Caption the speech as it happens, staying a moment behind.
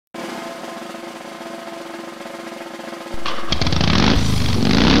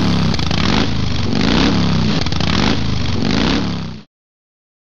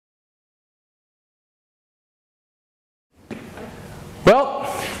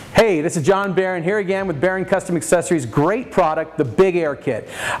Hey, this is John Baron here again with Baron Custom Accessories. Great product, the Big Air Kit.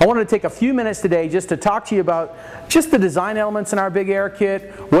 I wanted to take a few minutes today just to talk to you about just the design elements in our Big Air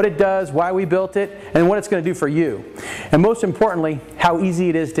Kit, what it does, why we built it, and what it's going to do for you. And most importantly, how easy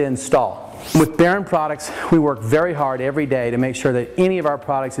it is to install. With Baron products, we work very hard every day to make sure that any of our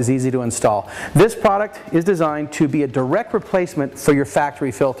products is easy to install. This product is designed to be a direct replacement for your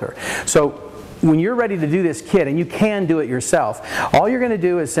factory filter. So when you're ready to do this kit, and you can do it yourself, all you're going to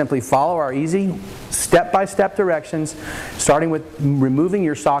do is simply follow our easy step-by-step directions, starting with removing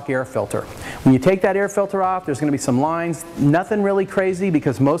your stock air filter. When you take that air filter off, there's going to be some lines, nothing really crazy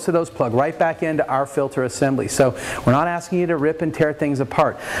because most of those plug right back into our filter assembly. So we're not asking you to rip and tear things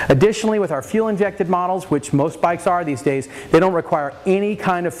apart. Additionally, with our fuel-injected models, which most bikes are these days, they don't require any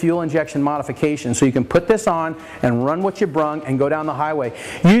kind of fuel injection modification. So you can put this on and run what you brung and go down the highway.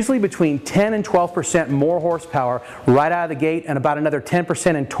 Usually between 10 and 12% more horsepower right out of the gate and about another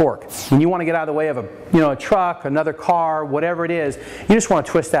 10% in torque. When you want to get out of the way of a truck, another car, whatever it is, you just want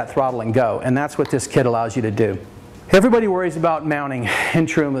to twist that throttle and go. And that's what this kit allows you to do. Everybody worries about mounting, and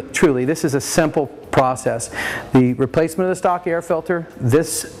truly this is a simple process. The replacement of the stock air filter,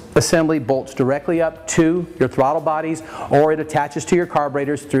 this assembly bolts directly up to your throttle bodies, or it attaches to your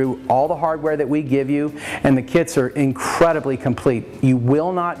carburetors through all the hardware that we give you, and the kits are incredibly complete. You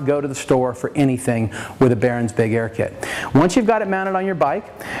will not go to the store for anything with a Baron's Big Air Kit. Once you've got it mounted on your bike,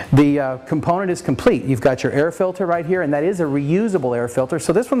 the component is complete. You've got your air filter right here, and that is a reusable air filter,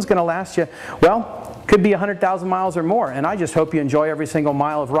 so this one's going to last you, well, could be 100,000 miles or more, and I just hope you enjoy every single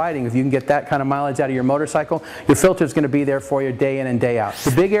mile of riding. If you can get that kind of mileage out of your motorcycle, your filter is going to be there for you day in and day out.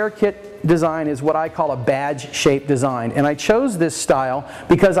 The Big Air Kit design is what I call a badge-shaped design, and I chose this style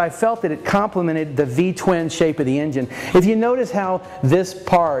because I felt that it complemented the V-twin shape of the engine. If you notice how this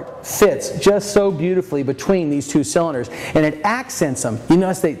part fits just so beautifully between these two cylinders, and it accents them. You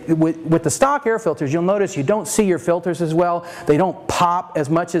notice with the stock air filters, you'll notice you don't see your filters as well. They don't pop as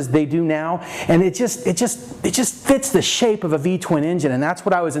much as they do now, and it just fits the shape of a V-twin engine, and that's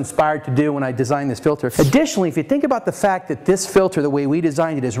what I was inspired to do when I designed this filter. Additionally, if you think about the fact that this filter, the way we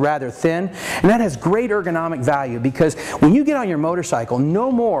designed it, is rather thin, and that has great ergonomic value, because when you get on your motorcycle,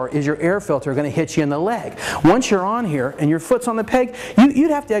 no more is your air filter going to hit you in the leg. Once you're on here and your foot's on the peg,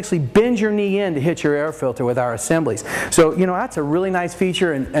 you'd have to actually bend your knee in to hit your air filter with our assemblies. So that's a really nice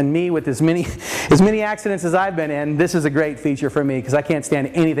feature, and me with as many accidents as I've been in, this is a great feature for me because I can't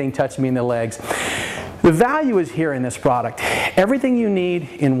stand anything touching me in the legs. The value is here in this product. Everything you need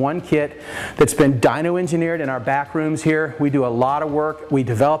in one kit that's been dyno engineered in our back rooms here. We do a lot of work. We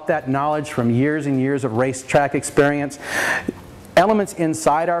develop that knowledge from years and years of racetrack experience. Elements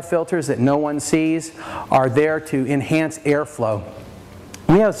inside our filters that no one sees are there to enhance airflow.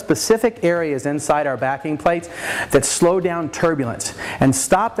 We have specific areas inside our backing plates that slow down turbulence and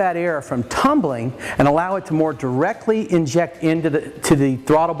stop that air from tumbling and allow it to more directly inject into the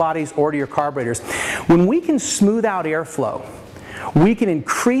throttle bodies or to your carburetors. When we can smooth out airflow, we can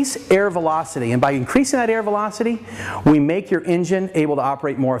increase air velocity, and by increasing that air velocity, we make your engine able to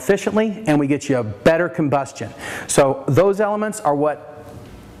operate more efficiently, and we get you a better combustion. So those elements are what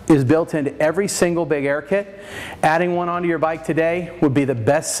is built into every single Big Air Kit. Adding one onto your bike today would be the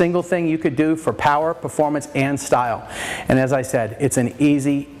best single thing you could do for power, performance, and style. And as I said, it's an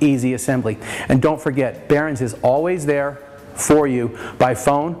easy assembly. And don't forget, Baron's is always there for you by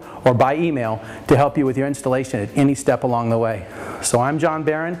phone or by email to help you with your installation at any step along the way. So I'm John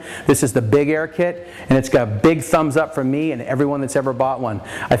Baron. This is the Big Air Kit, and it's got a big thumbs up from me and everyone that's ever bought one.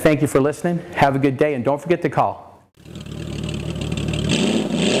 I thank you for listening. Have a good day, and don't forget to call.